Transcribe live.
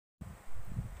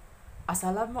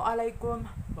Assalamualaikum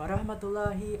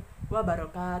warahmatullahi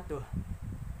wabarakatuh.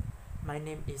 My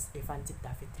name is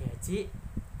Cipta Fitriaji,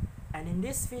 and in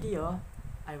this video,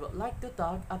 I would like to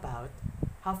talk about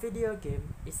how video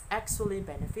game is actually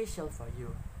beneficial for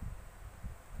you.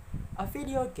 A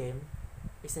video game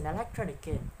is an electronic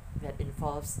game that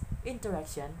involves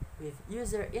interaction with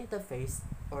user interface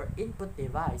or input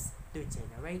device to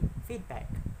generate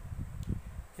feedback.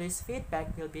 This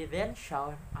feedback will be then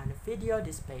shown on a video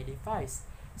display device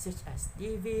such as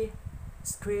TV,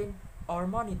 screen, or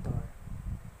monitor.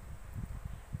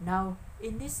 Now,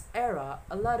 in this era,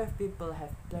 a lot of people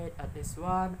have played at least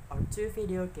one or two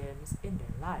video games in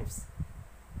their lives.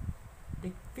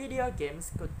 The video games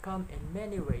could come in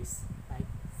many ways, like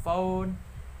phone,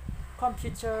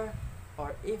 computer,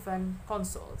 or even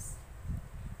consoles.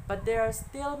 But there are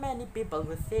still many people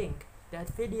who think that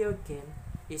video game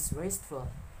is wasteful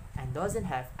and doesn't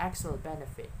have actual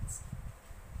benefits.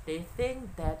 They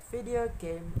think that video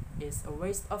game is a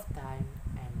waste of time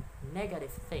and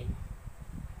negative thing.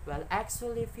 Well,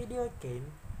 actually video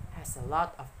game has a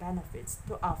lot of benefits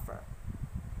to offer.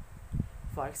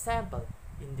 For example,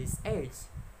 in this age,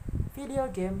 video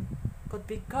game could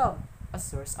become a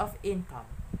source of income.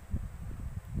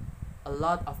 A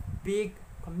lot of big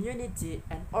community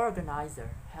and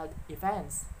organizer held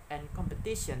events and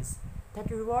competitions that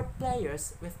reward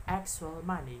players with actual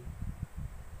money.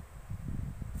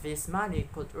 This money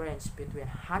could range between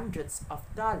hundreds of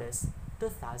dollars to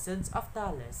thousands of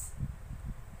dollars.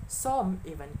 Some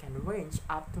even can range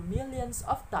up to millions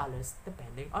of dollars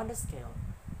depending on the scale.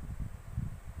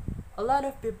 A lot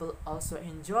of people also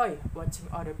enjoy watching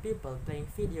other people playing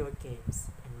video games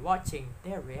and watching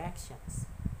their reactions.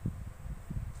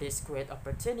 This creates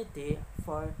opportunity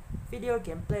for video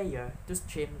game player to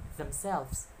stream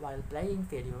themselves while playing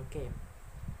video game.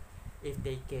 If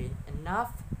they gain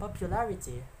enough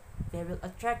popularity, they will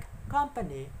attract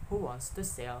company who wants to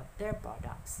sell their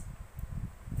products.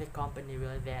 The company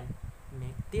will then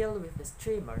make deal with the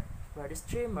streamer, where the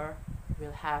streamer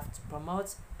will have to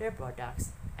promote their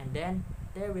products and then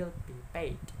they will be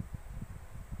paid.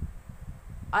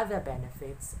 Other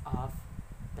benefits of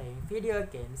playing video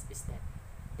games is that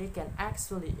they can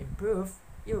actually improve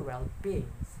your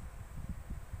well-being.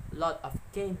 A lot of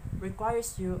game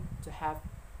requires you to have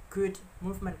good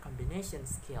movement combination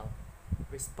skill,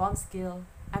 response skill,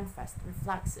 and fast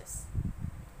reflexes.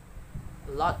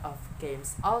 A lot of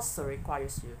games also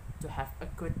requires you to have a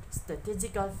good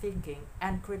strategical thinking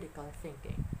and critical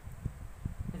thinking.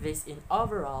 This in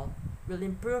overall will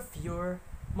improve your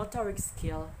motoric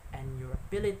skill and your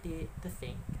ability to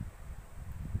think.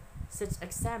 Such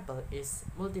example is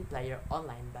multiplayer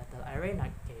online battle arena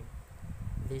game.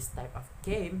 This type of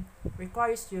game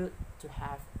requires you to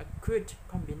have a good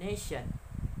combination,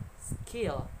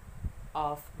 skill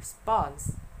of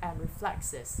response and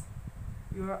reflexes.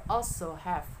 You will also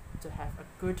have to have a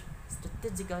good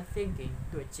strategical thinking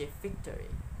to achieve victory.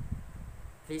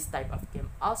 This type of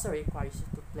game also requires you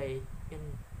to play in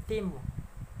teamwork.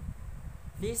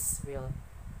 This will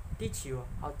teach you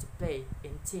how to play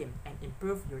in team and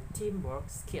improve your teamwork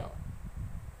skill.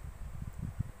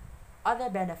 Other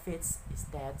benefits is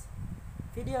that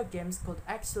video games could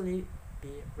actually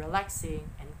be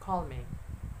relaxing and calming.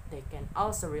 They can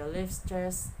also relieve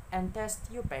stress and test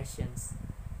your patience.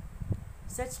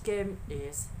 Such game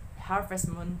is Harvest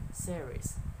Moon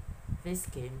series. This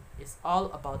game is all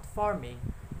about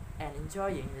farming and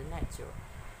enjoying the nature.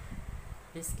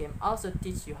 This game also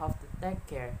teaches you how to take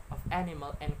care of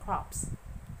animal and crops.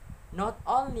 Not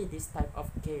only this type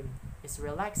of game is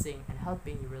relaxing and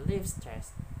helping you relieve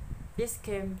stress, this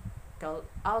game can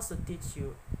also teach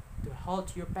you to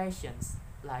hold your patience,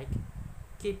 like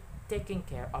keep taking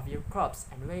care of your crops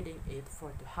and waiting it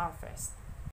for to harvest.